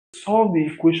solve the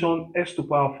equation x to the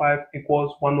power 5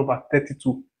 equals 1 over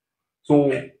 32.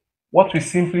 So what we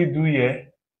simply do here,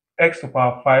 x to the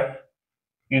power 5,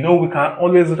 we can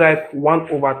always write 1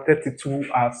 over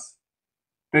 32 as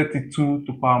 32 to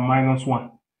the power minus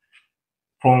 1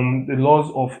 from the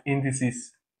laws of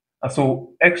indices. And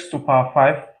so x to the power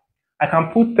 5, I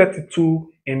can put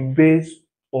 32 in base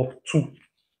of 2,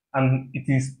 and it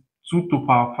is 2 to the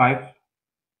power 5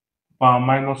 power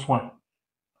minus 1.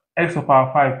 X to the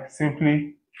power 5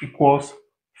 simply equals,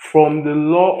 from the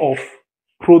law of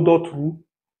product rule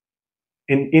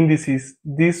in indices,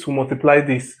 this will multiply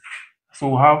this. So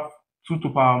we have 2 to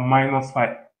the power minus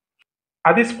 5.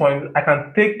 At this point, I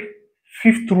can take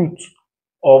fifth root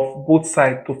of both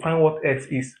sides to find what x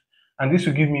is. And this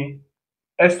will give me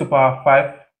x to the power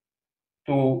 5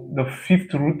 to the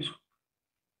fifth root.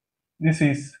 This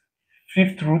is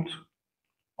fifth root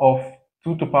of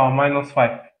 2 to the power minus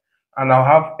 5. And I'll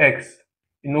have x.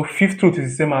 Fifth root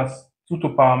is the same as 2 to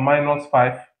the power minus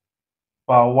 5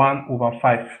 power 1 over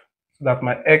 5. So that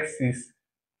my x is,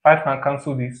 5 can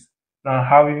cancel this. Now I'm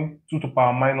having 2 to the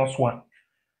power minus 1.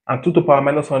 And 2 to the power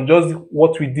minus 1, just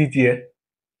what we did here,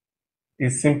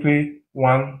 is simply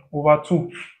 1 over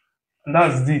 2. And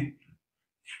that's D.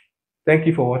 Thank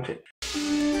you for watching.